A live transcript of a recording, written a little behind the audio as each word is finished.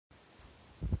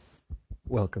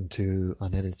Welcome to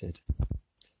Unedited.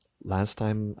 Last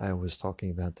time I was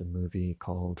talking about the movie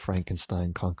called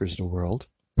Frankenstein Conquers the World,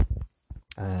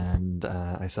 and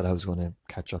I said I was going to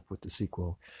catch up with the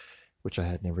sequel, which I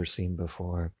had never seen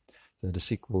before. So the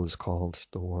sequel is called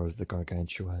The War of the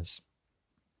Gargantuas.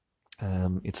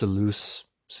 It's a loose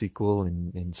sequel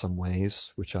in some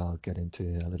ways, which I'll get into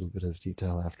a little bit of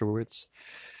detail afterwards.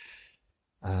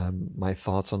 My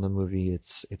thoughts on the movie,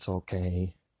 it's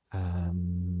okay.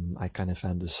 I kind of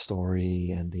found the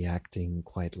story and the acting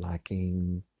quite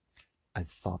lacking. I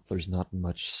thought there's not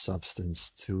much substance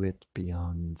to it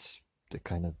beyond the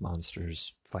kind of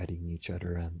monsters fighting each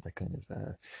other and the kind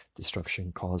of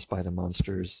destruction caused by the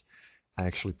monsters. I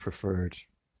actually preferred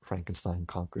Frankenstein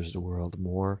Conquers the World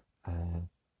more.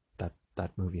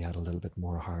 That movie had a little bit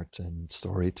more heart and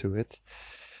story to it.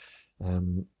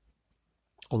 Um,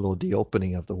 Although the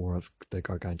opening of the War of the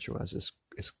Gargantuas is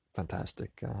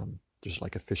fantastic. There's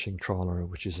like a fishing trawler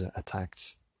which is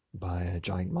attacked by a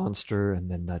giant monster,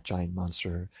 and then that giant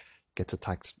monster gets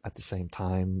attacked at the same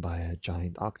time by a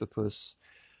giant octopus,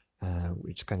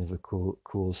 which is kind of a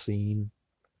cool scene.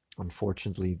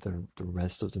 Unfortunately, the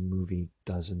rest of the movie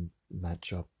doesn't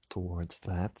match up towards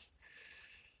that.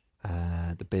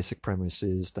 The basic premise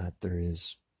is that there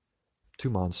is two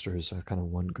monsters, kind of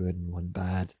one good and one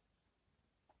bad.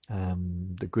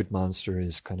 The good monster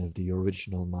is kind of the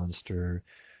original monster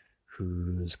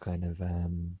who's kind of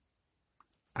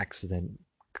accident,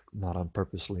 not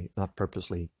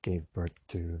purposely gave birth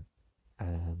to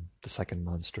the second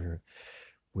monster,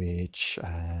 which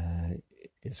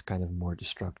is kind of more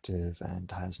destructive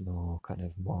and has no kind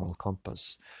of moral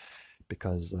compass,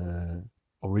 because the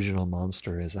original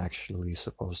monster is actually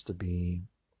supposed to be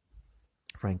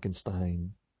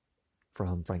Frankenstein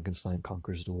from Frankenstein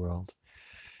Conquers the World.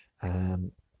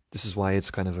 This is why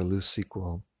it's kind of a loose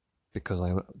sequel, because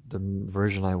the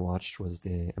version I watched was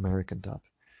the American dub.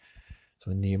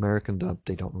 So in the American dub,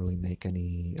 they don't really make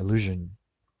any allusion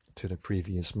to the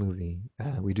previous movie.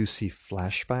 We do see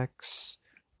flashbacks,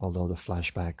 although the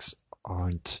flashbacks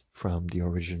aren't from the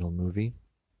original movie.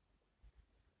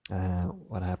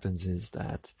 What happens is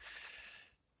that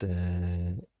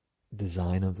the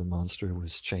design of the monster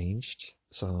was changed.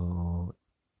 So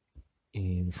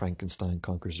in Frankenstein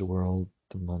Conquers the World,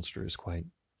 the monster is quite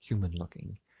human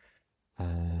looking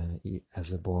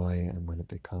as a boy, and when it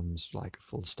becomes like a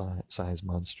full size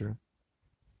monster.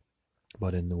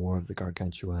 But in the War of the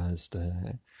Gargantuas,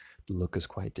 the look is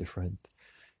quite different.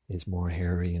 It's more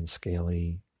hairy and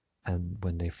scaly, and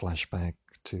when they flash back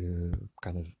to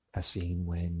kind of a scene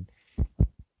when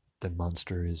the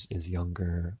monster is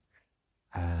younger,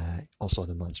 also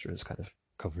the monster is kind of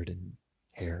covered in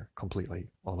hair completely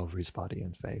all over his body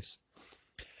and face.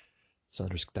 So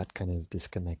there's that kind of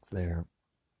disconnect there.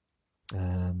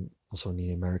 Also in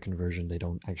the American version, they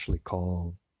don't actually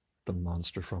call the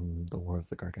monster from the War of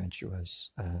the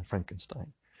Gargantuas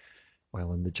Frankenstein,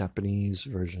 while in the Japanese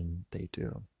version they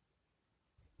do.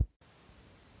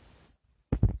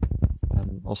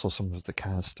 Also, some of the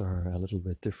cast are a little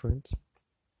bit different.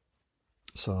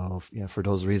 So yeah, for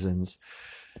those reasons,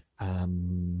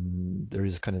 there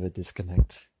is kind of a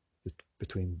disconnect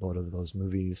between both of those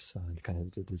movies, kind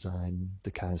of the design,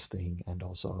 the casting, and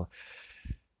also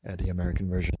the American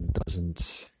version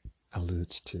doesn't allude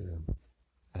to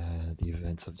the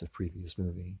events of the previous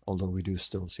movie, although we do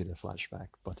still see the flashback,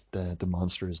 but the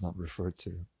monster is not referred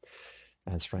to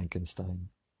as Frankenstein.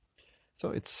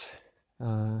 So it's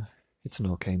an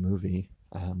okay movie.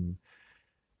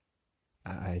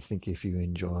 I think if you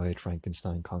enjoyed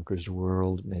Frankenstein Conquers the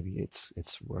World, maybe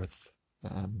it's worth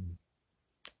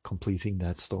completing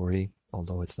that story,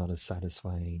 although it's not a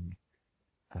satisfying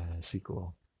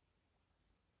sequel.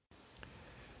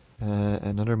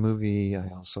 Another movie I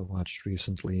also watched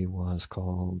recently was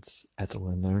called Ethel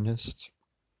and Ernest.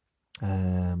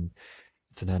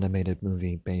 It's an animated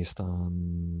movie based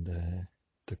on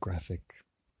the graphic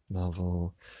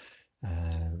novel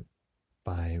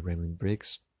by Raymond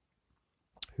Briggs,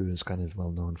 who is kind of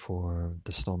well known for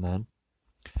The Snowman.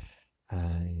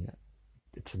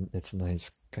 It's a nice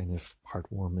kind of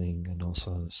heartwarming and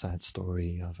also sad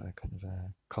story of a kind of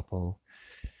a couple,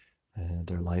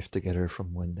 their life together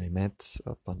from when they met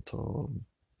up until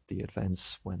the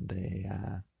events when they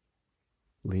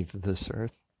leave this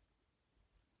earth.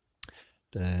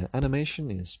 The animation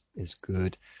is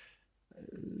good.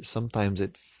 Sometimes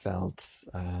it felt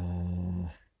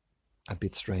a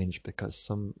bit strange because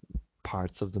some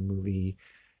parts of the movie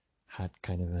had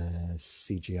kind of a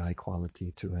CGI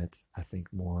quality to it. I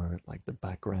think more like the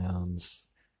backgrounds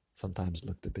sometimes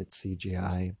looked a bit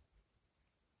CGI,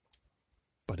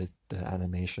 but the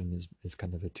animation is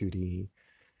kind of a 2D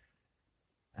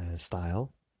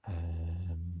style.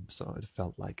 So it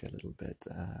felt like a little bit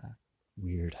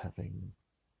weird having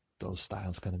those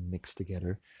styles kind of mixed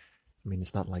together. I mean,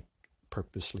 it's not like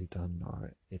purposely done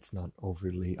or it's not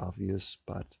overly obvious,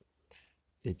 but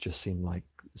it just seemed like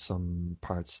some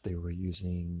parts they were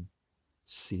using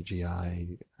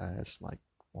CGI as like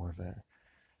more of a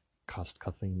cost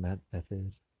cutting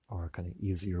method or kind of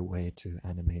easier way to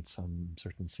animate some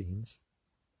certain scenes.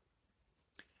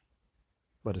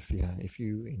 But if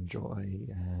you enjoy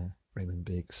Raymond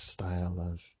Big's style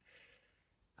of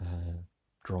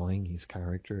drawing his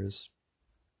characters,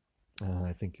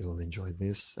 I think you'll enjoy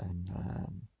this. And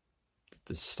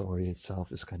the story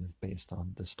itself is kind of based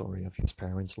on the story of his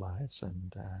parents' lives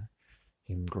and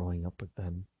him growing up with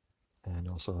them. And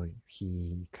also,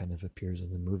 he kind of appears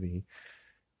in the movie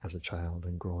as a child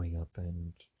and growing up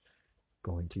and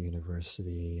going to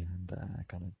university and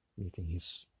kind of meeting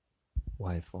his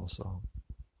wife also.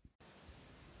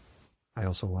 I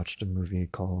also watched a movie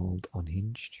called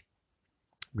Unhinged,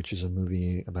 which is a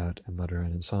movie about a mother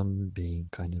and a son being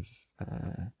kind of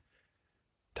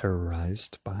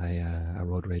terrorized by a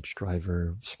road rage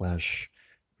driver slash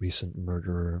recent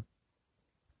murderer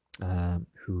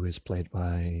who is played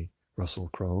by Russell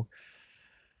Crowe.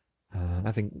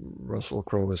 I think Russell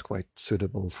Crowe is quite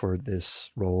suitable for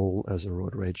this role as a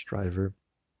road rage driver.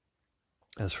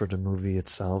 As for the movie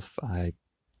itself, I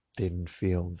didn't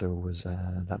feel there was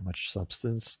that much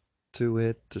substance to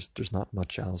it. There's not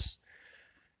much else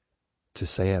to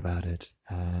say about it.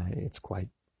 It's quite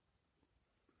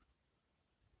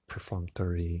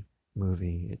perfunctory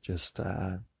movie. It just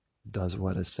does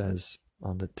what it says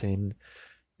on the tin.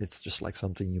 It's just like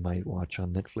something you might watch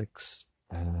on Netflix.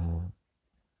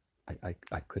 I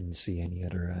couldn't see any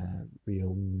other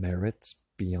real merit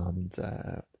beyond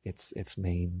its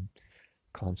main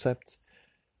concept.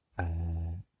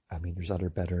 I mean, there's other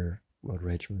better road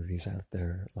rage movies out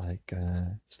there, like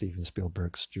Steven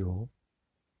Spielberg's Jewel.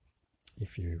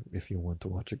 If you want to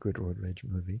watch a good road rage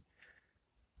movie.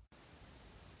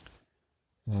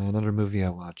 Another movie I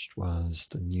watched was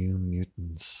The New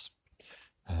Mutants.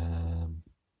 Um,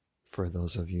 for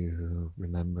those of you who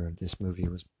remember, this movie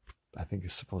was, I think,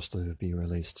 it's supposed to be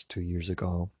released 2 years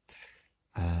ago.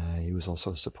 It was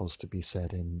also supposed to be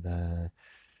set in the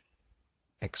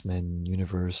X-Men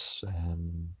universe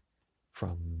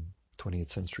from 20th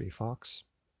Century Fox.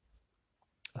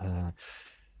 Uh,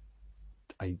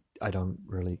 I don't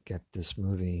really get this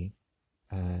movie.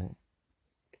 Uh,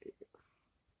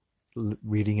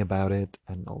 Reading about it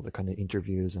and all the kind of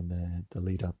interviews and the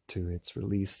lead up to its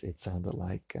release, it sounded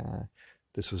like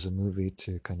this was a movie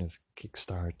to kind of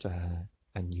kickstart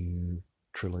a new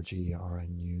trilogy or a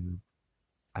new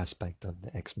aspect of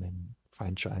the X-Men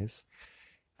franchise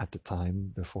at the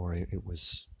time before it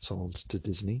was sold to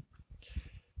Disney.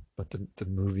 But the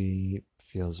movie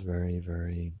feels very,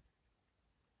 very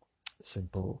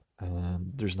simple.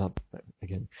 There's not,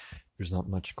 again, there's not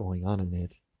much going on in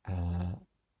it.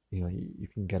 You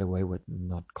can get away with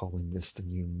not calling this the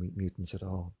New Mutants at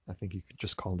all. I think you could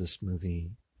just call this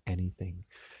movie anything.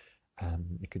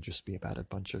 It could just be about a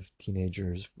bunch of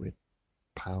teenagers with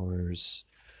powers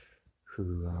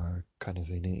who are kind of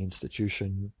in an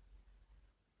institution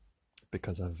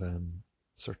because of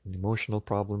certain emotional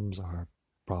problems or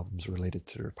problems related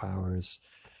to their powers.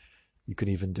 You could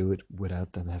even do it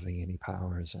without them having any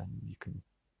powers, and you can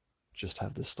just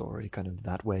have the story kind of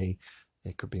that way.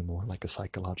 It could be more like a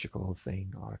psychological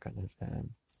thing or kind of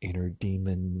inner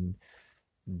demon,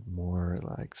 more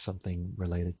like something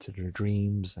related to their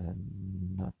dreams and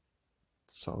not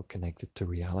so connected to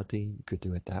reality. You could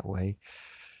do it that way.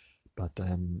 But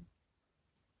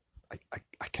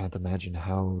I can't imagine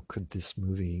how could this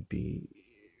movie be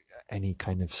any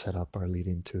kind of setup or lead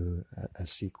into a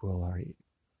sequel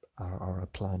or a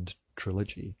planned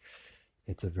trilogy.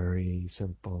 It's a very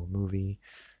simple movie.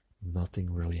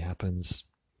 Nothing really happens.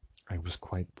 I was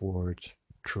quite bored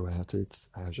throughout it.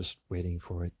 I was just waiting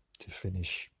for it to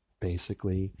finish.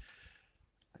 Basically,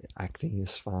 acting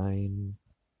is fine,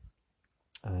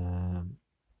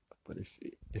 but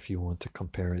if you want to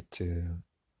compare it to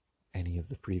any of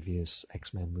the previous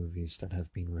X-Men movies that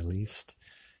have been released,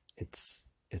 it's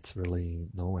really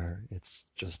nowhere. It's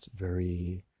just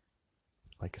very,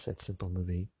 like I said, simple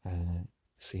movie.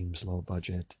 Seems low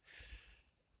budget.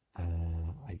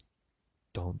 I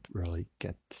don't really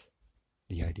get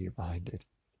the idea behind it.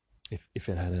 If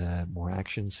it had more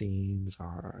action scenes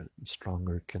or a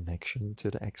stronger connection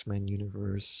to the X-Men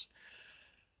universe,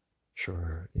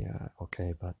 sure, yeah,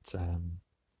 okay. But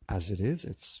as it is,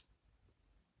 it's,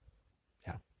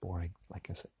 yeah, boring. Like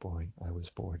I said, boring. I was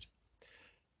bored.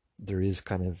 There is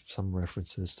kind of some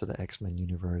references to the X-Men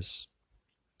universe,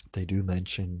 they do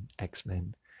mention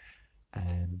X-Men,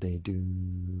 and they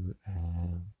do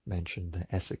mention the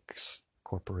Essex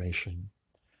Corporation,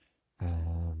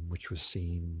 which was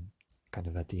seen kind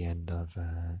of at the end of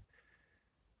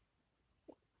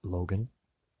Logan.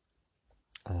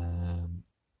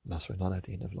 No, sorry, not at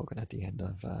the end of Logan, at the end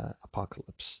of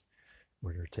Apocalypse,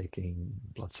 where they're taking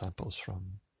blood samples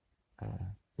from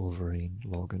Wolverine,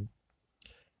 Logan.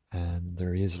 And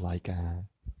there is like a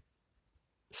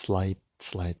slight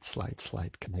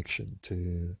connection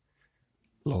to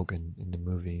Logan in the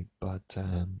movie, but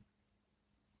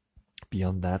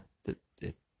beyond that,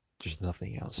 there's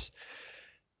nothing else.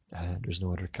 There's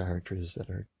no other characters that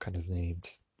are kind of named.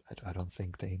 I don't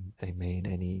think they name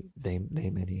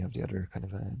any of the other kind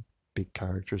of big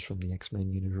characters from the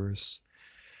X-Men universe.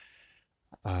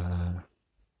 I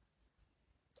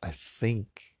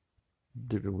think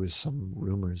there was some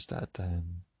rumors that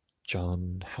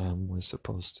John Hamm was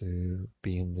supposed to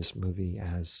be in this movie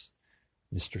as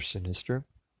Mr. Sinister,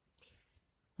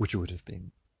 which would have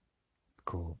been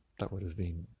cool. That would have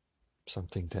been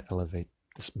something to elevate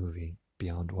this movie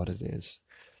beyond what it is.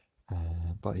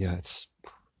 But yeah, it's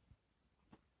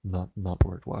not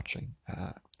worth watching.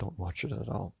 Don't watch it at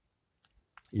all.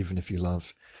 Even if you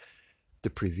love the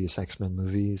previous X-Men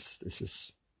movies, this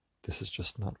is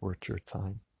just not worth your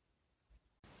time.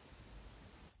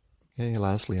 Okay,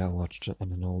 lastly, I watched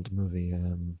an old movie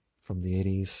from the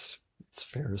 80s. It's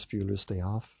Ferris Bueller's Day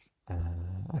Off.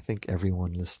 I think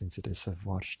everyone listening to this have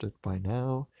watched it by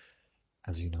now.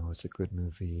 As you know, it's a good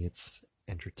movie. It's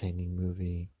entertaining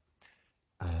movie.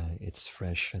 It's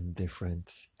fresh and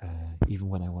different. Even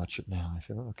when I watch it now, I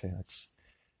feel okay. That's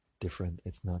different.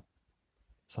 It's not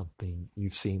something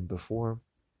you've seen before.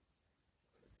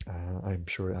 I'm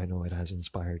sure I know it has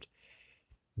inspired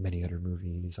many other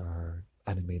movies or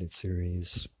animated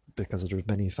series because there's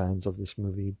many fans of this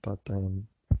movie. But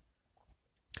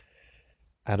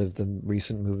out of the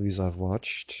recent movies I've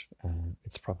watched,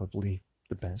 it's probably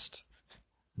the best,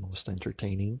 most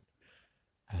entertaining,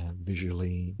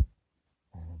 visually,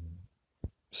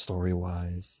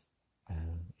 story-wise.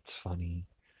 It's funny.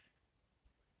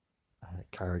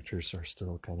 Characters are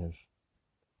still kind of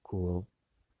cool.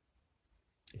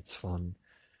 It's fun.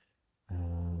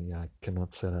 Yeah, I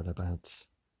cannot say that about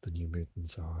the New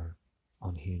Mutants or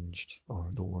Unhinged or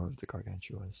The War of the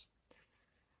Gargantuas.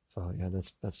 So yeah,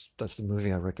 that's the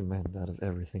movie I recommend out of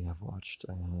everything I've watched.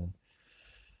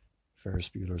 Ferris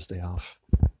Bueller's Day Off.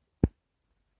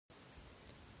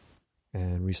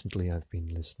 And recently I've been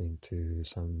listening to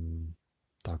some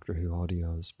Doctor Who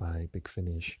audios by Big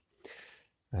Finish.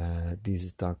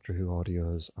 These Doctor Who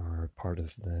audios are part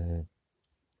of the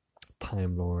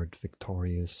Time Lord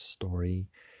Victorious story,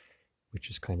 which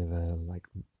is kind of a like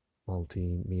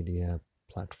multimedia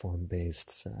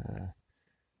platform-based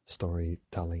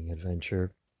storytelling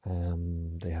adventure.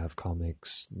 They have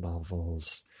comics,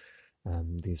 novels,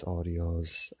 these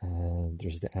audios, and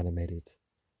there's the animated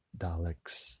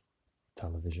Daleks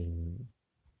television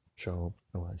show.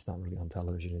 Well, it's not really on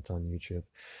television, it's on YouTube.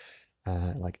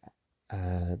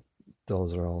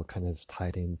 Those are all kind of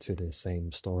tied into the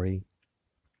same story.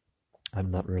 I'm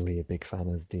not really a big fan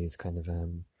of these kind of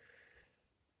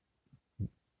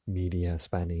media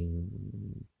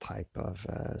spanning type of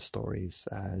stories.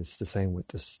 It's the same with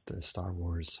the Star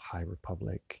Wars High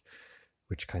Republic,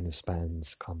 which kind of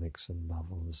spans comics and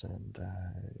novels, and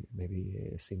maybe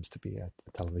it seems to be a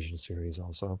television series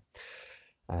also.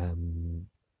 I'm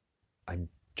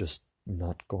just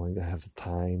not going to have the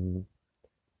time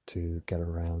to get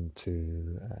around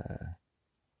to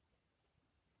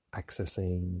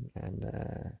accessing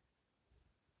and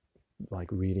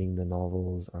like reading the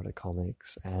novels or the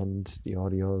comics and the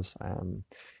audios.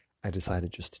 I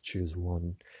decided just to choose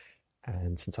one,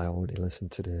 and since I already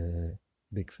listened to the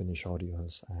Big Finish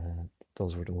audios,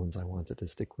 those were the ones I wanted to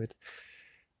stick with.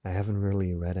 I haven't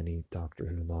really read any Doctor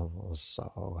Who novels,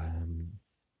 so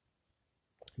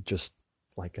just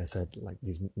like I said, like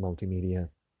these multimedia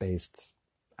based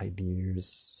ideas,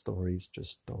 stories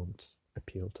just don't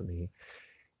appeal to me.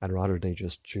 I'd rather they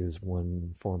just choose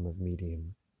one form of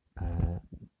medium,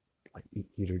 like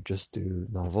either just do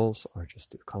novels or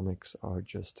just do comics or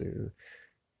just do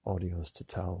audios to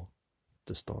tell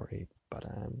the story. But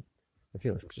I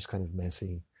feel it's just kind of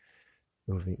messy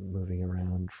moving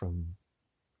around from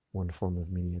one form of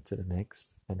media to the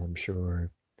next, and I'm sure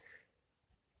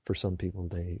for some people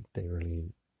they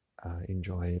really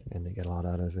enjoy it and they get a lot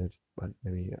out of it, but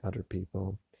maybe other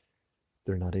people,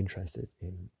 they're not interested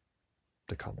in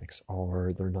the comics,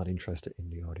 or they're not interested in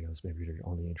the audios. Maybe they're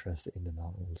only interested in the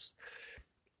novels,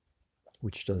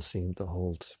 which does seem to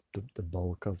hold the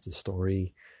bulk of the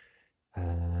story.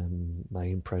 My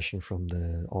impression from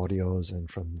the audios and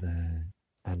from the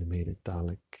animated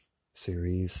Dalek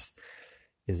series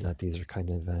is that these are kind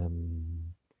of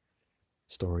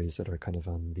stories that are kind of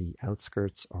on the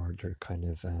outskirts, or they're kind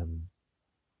of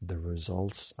the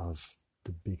results of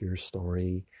the bigger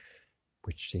story,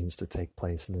 which seems to take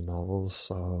place in the novels.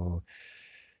 So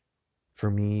for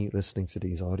me, listening to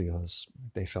these audios,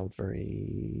 they felt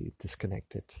very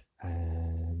disconnected.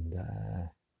 And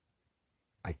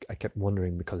I kept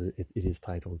wondering, because it is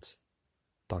titled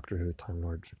Doctor Who Time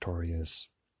Lord Victorious.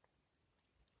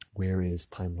 Where is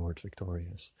Time Lord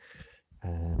Victorious?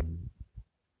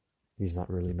 He's not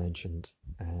really mentioned.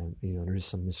 There is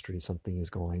some mystery. Something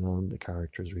is going on. The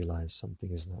characters realize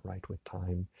something is not right with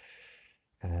time.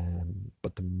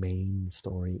 But the main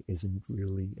story isn't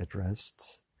really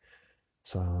addressed.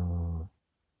 So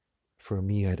for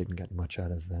me, I didn't get much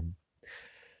out of them.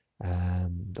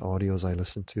 The audios I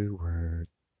listened to were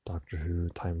Doctor Who,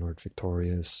 Time Lord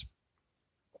Victorious.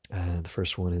 And the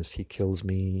first one is He Kills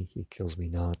Me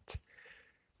Not.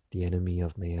 The Enemy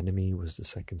of My Enemy was the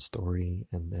second story.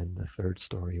 And then the third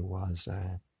story was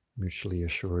Mutually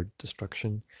Assured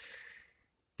Destruction.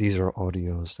 These are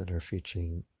audios that are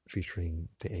featuring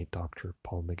the Eighth Doctor,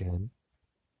 Paul McGann.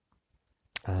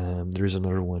 There's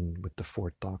another one with the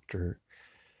Fourth Doctor,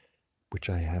 which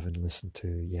I haven't listened to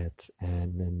yet.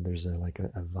 And then there's a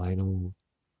vinyl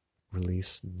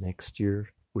release next year,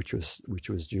 which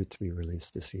was due to be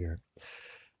released this year.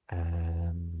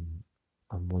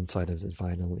 On one side of the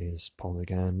vinyl is Paul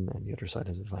McGann, and the other side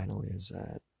of the vinyl is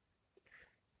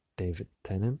David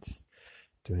Tennant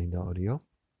doing the audio.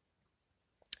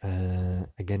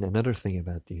 Again, another thing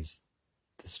about this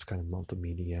kind of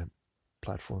multimedia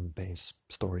platform-based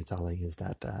storytelling is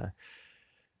that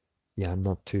I'm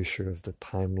not too sure of the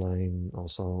timeline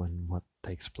also, and what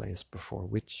takes place before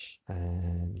which,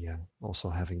 and also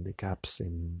having the gaps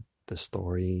in the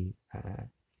story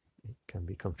it can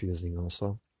be confusing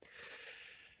also.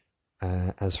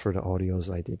 As for the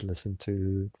audios I did listen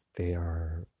to, they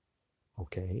are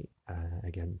okay.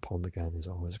 Again, Paul McGann is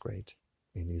always great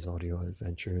in these audio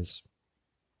adventures.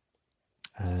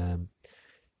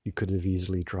 You could have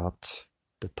easily dropped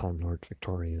the Time Lord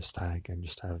Victorious tag and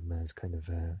just have him as kind of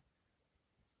a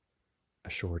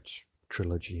short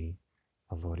trilogy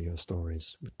of audio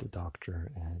stories with the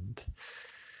Doctor and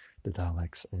the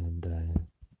Daleks and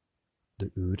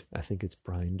the Ood. I think it's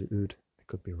Brian the Ood. I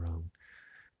could be wrong.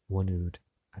 One Ood.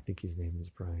 I think his name is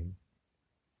Brian.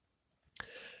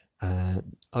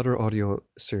 Other audio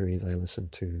series I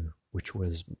listened to, which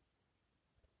was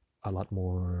a lot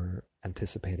more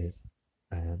anticipated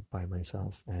by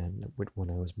myself, and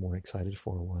one I was more excited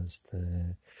for, was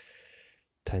the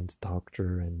 10th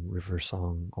Doctor and River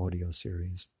Song audio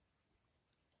series.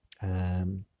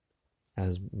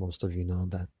 As most of you know,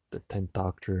 that the 10th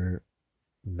Doctor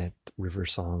met River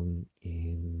Song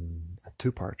in a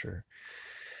two-parter,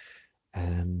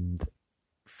 and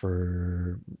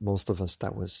for most of us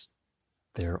that was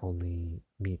their only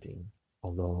meeting,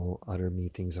 although other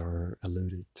meetings are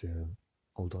alluded to,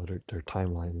 although their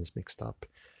timeline is mixed up.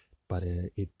 But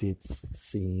it did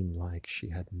seem like she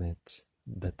had met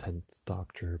the 10th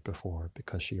Doctor before,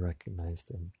 because she recognized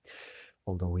him,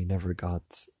 although we never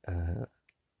got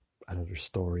another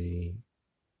story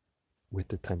with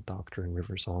the 10th Doctor and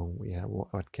River Song.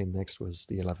 What came next was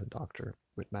the 11th Doctor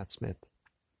with Matt Smith,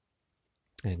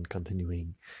 and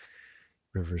continuing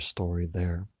River's story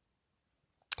there.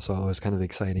 So it was kind of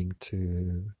exciting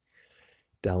to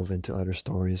delve into other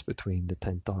stories between the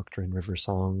 10th Doctor and River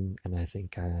Song, and I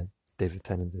think David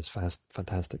Tennant is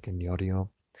fantastic in the audio.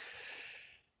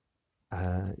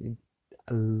 A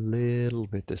little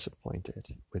bit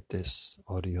disappointed with this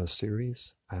audio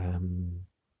series,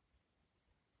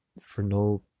 for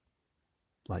no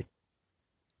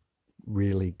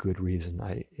really good reason.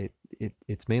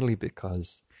 It's mainly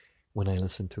because when I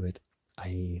listened to it,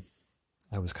 I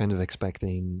was kind of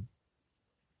expecting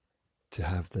to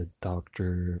have the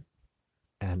Doctor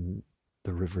and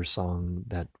the River Song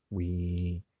that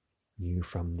we knew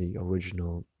from the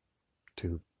original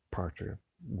two-parter,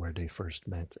 where they first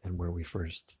met and where we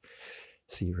first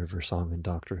see River Song and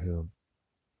Doctor Who.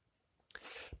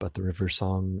 But the River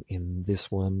Song in this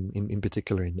one, in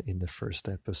particular in the first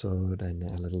episode and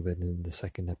a little bit in the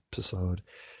second episode,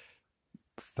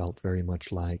 felt very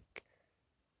much like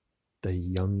the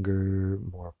younger,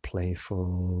 more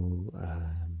playful,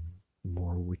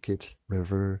 more wicked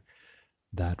River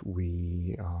that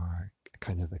we are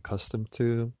kind of accustomed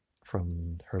to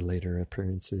from her later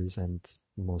appearances, and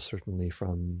most certainly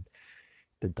from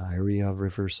the Diary of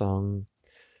River Song,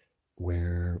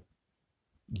 where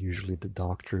usually the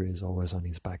doctor is always on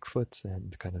his back foot,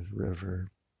 and kind of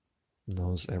River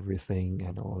knows everything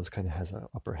and always kind of has an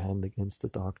upper hand against the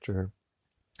doctor.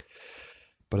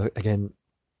 But again,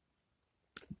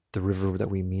 the River that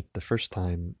we meet the first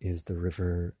time is the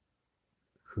River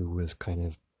who was kind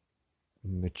of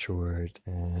matured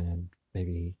and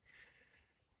maybe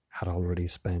had already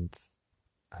spent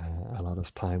a lot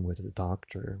of time with the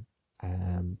doctor.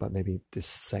 But maybe this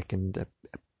second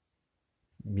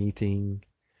meeting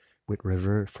with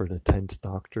River for the 10th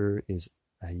Doctor is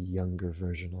a younger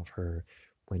version of her,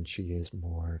 when she is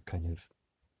more kind of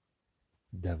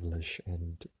devilish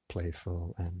and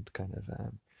playful and kind of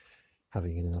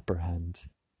having an upper hand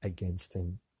against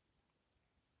him.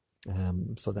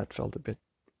 So that felt a bit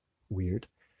weird.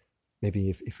 Maybe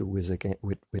if it was again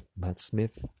with Matt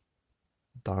Smith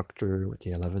Doctor, with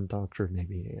the 11th Doctor,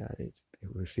 maybe it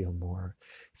would feel more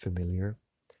familiar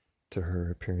to her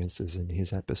appearances in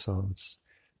his episodes.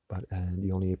 But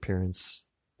the only appearance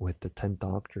with the 10th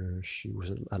Doctor, she was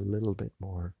a little bit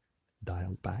more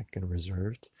dialed back and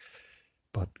reserved.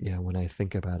 But yeah, when I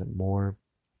think about it more,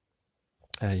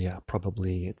 yeah,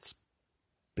 probably it's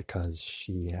because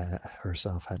she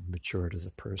herself had matured as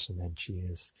a person, and she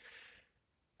is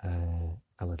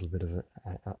a little bit of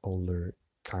an older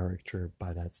character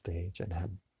by that stage, and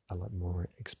had a lot more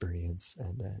experience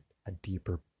and a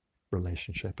deeper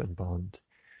relationship and bond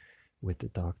with the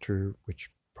Doctor, which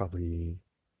probably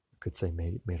could say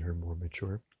made her more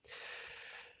mature.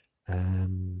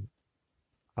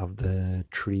 Of the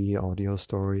 3 audio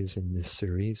stories in this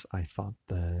series, I thought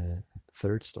the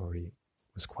 3rd story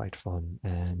was quite fun,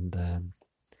 and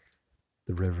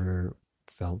the River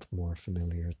felt more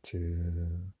familiar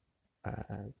to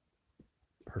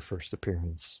her first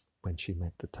appearance when she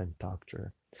met the 10th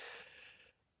Doctor.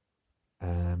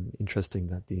 Interesting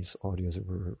that these audios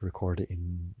were recorded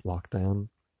in lockdown,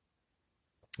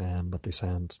 but they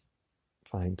sound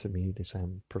fine to me. They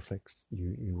sound perfect.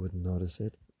 You wouldn't notice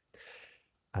it.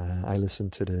 I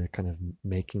listened to the kind of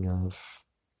making of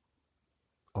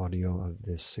audio of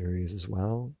this series as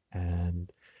well,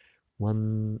 and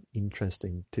one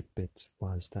interesting tidbit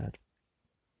was that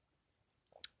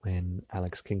when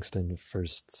Alex Kingston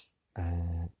first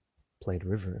played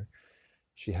River,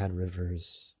 she had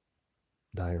River's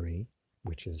diary,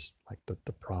 which is like the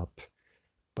prop,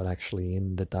 but actually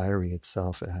in the diary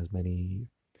itself, it has many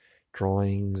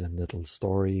drawings and little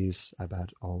stories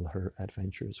about all her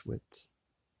adventures with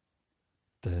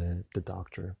the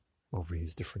Doctor over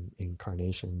his different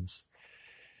incarnations.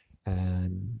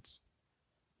 And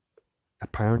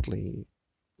apparently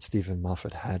Stephen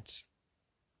Moffat had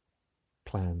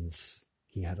plans.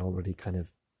 He had already kind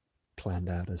of planned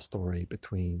out a story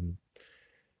between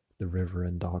the River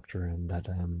and Doctor, and that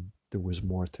there was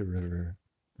more to River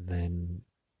than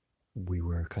we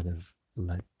were kind of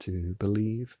led to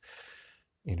believe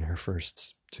in her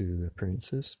first 2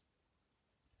 appearances,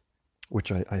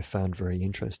 which I found very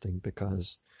interesting,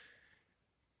 because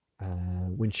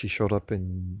when she showed up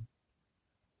in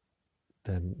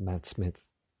the Matt Smith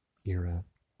era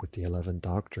with the 11th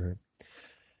Doctor,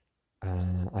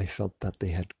 I felt that they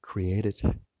had created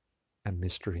a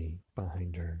mystery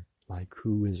behind her, like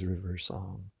who is River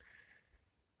Song?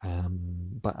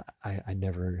 But I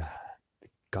never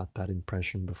got that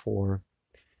impression before.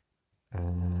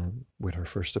 With her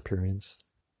first appearance,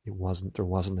 there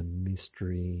wasn't a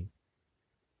mystery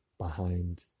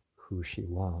behind who she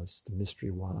was. The mystery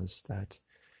was that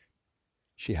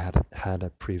she had had a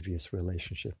previous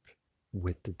relationship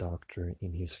with the Doctor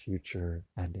in his future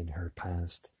and in her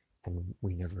past, and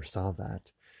we never saw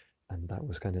that, and that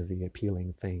was kind of the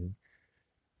appealing thing.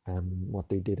 What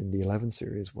they did in the 11th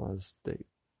series was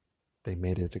they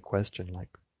made it a question, like,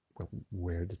 well,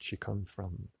 where did she come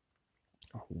from?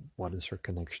 What is her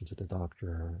connection to the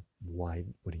Doctor? Why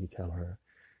would he tell her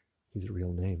his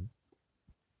real name?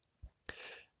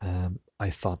 I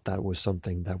thought that was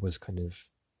something that was kind of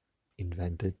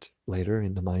invented later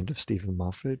in the mind of Stephen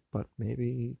Moffat, but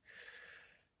maybe,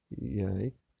 yeah,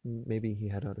 maybe he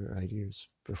had other ideas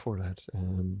before that.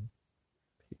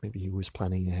 Maybe he was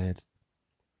planning ahead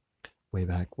way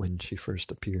back when she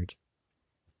first appeared.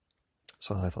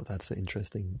 So I thought that's an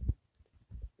interesting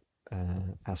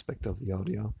aspect of the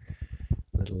audio,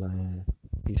 little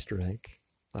Easter egg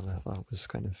that I thought was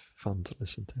kind of fun to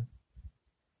listen to.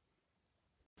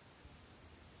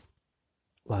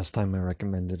 Last time I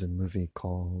recommended a movie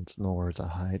called Nowhere to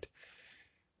Hide,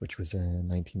 which was a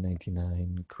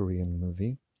 1999 Korean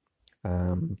movie.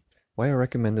 Why I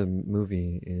recommend a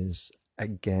movie is,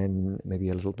 again, maybe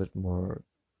a little bit more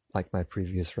like my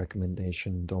previous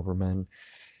recommendation, Doberman.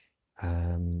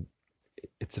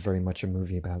 It's very much a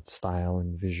movie about style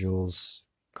and visuals,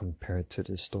 compared to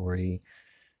the story.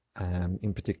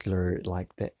 In particular,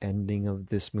 like the ending of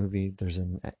this movie, there's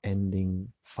an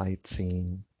ending fight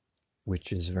scene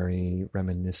which is very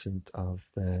reminiscent of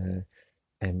the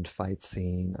end fight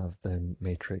scene of the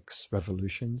Matrix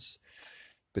Revolutions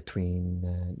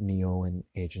between Neo and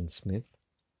Agent Smith.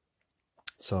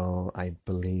 So I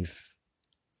believe,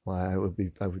 well, I would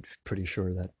be pretty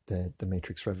sure that the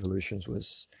Matrix Revolutions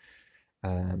was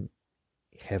um,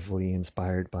 heavily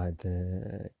inspired by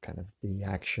the kind of the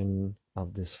action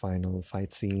of this final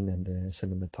fight scene and the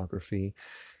cinematography.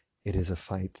 It is a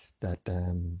fight that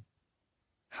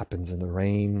happens in the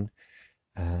rain,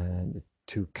 and the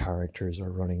two characters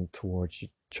are running towards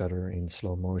each other in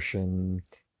slow motion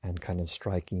and kind of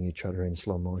striking each other in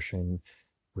slow motion,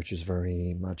 which is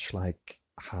very much like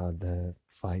how the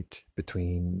fight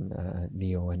between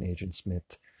Neo and Agent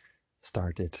Smith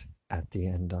started at the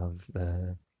end of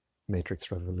the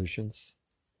Matrix Revolutions.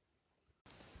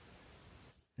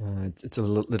 It's a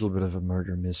little bit of a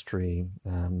murder mystery.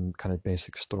 Kind of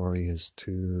basic story is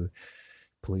two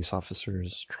police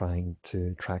officers trying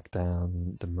to track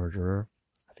down the murderer.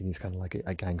 I think he's kind of like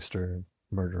a gangster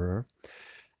murderer.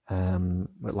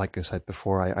 But like I said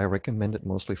before, I recommend it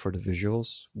mostly for the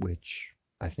visuals, which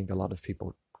I think a lot of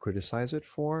people criticize it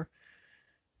for.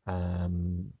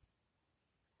 Um,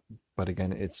 but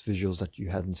again, it's visuals that you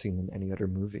hadn't seen in any other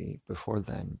movie before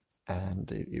then,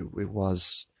 and it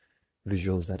was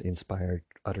visuals that inspired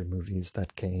other movies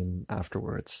that came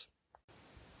afterwards.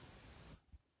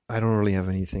 I don't really have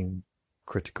anything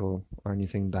critical or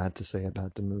anything bad to say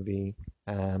about the movie.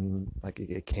 Like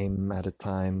it came at a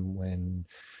time when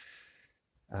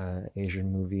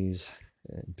Asian movies,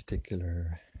 in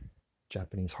particular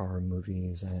Japanese horror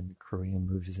movies and Korean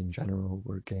movies in general,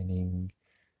 were gaining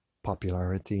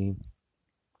popularity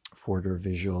for their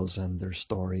visuals and their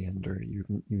story and their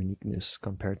uniqueness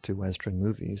compared to Western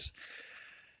movies.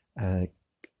 Uh,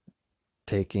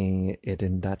 Taking it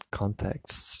in that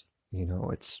context,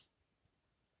 it's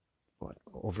what,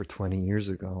 over 20 years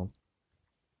ago.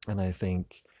 And I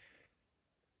think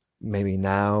maybe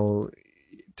now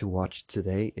to watch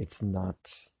today, it's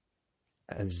not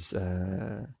as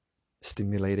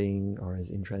stimulating or as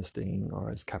interesting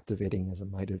or as captivating as it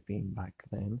might have been back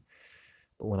then.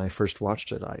 But when I first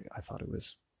watched it, I thought it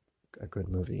was a good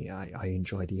movie. I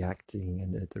enjoyed the acting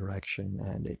and the direction,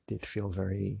 and it did feel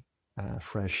very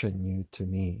fresh and new to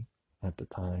me at the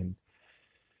time.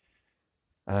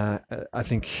 I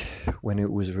think when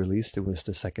it was released, it was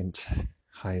the second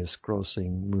highest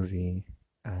grossing movie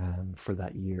for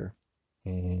that year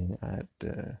at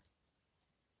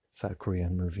South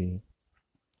Korean movie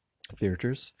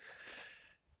theaters.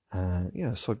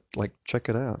 Yeah, so like check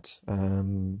it out.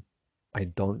 I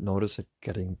don't notice it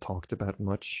getting talked about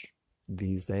much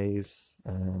these days.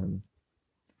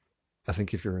 I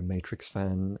think if you're a Matrix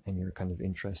fan and you're kind of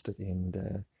interested in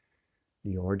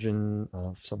the origin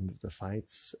of some of the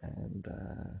fights and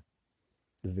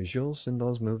the visuals in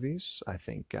those movies, I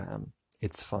think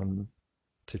it's fun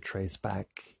to trace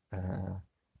back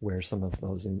where some of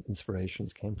those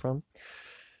inspirations came from.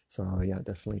 So yeah,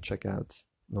 definitely check out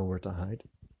Nowhere to Hide.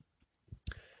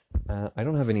 I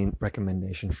don't have any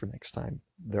recommendation for next time.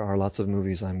 There are lots of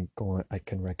movies I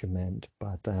can recommend,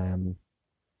 but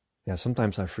yeah,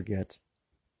 sometimes I forget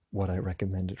what I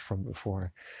recommended from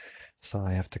before. So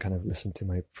I have to kind of listen to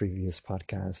my previous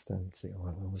podcast and see,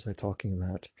 oh, what was I talking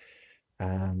about?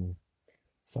 Um,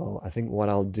 so I think what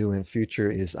I'll do in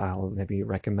future is I'll maybe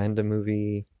recommend a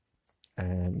movie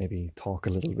and maybe talk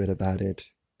a little bit about it,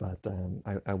 but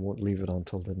I won't leave it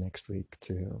until the next week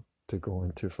to go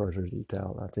into further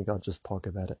detail. I think I'll just talk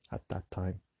about it at that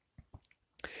time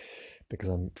because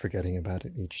I'm forgetting about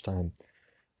it each time.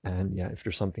 And yeah, if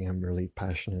there's something I'm really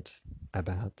passionate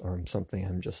about or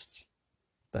something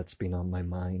that's been on my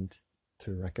mind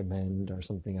to recommend or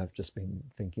something I've just been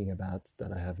thinking about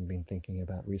that I haven't been thinking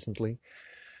about recently,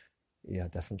 yeah,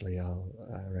 definitely I'll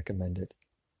recommend it.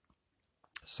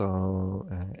 So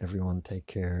everyone take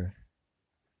care,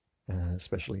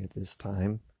 especially at this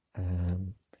time.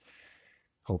 Um,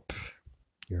 Hope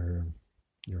your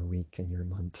your week and your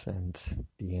month and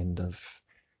the end of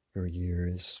your year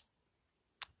is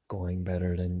going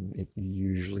better than it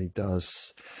usually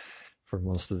does for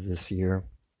most of this year.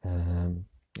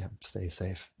 Yeah, stay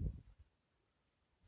safe.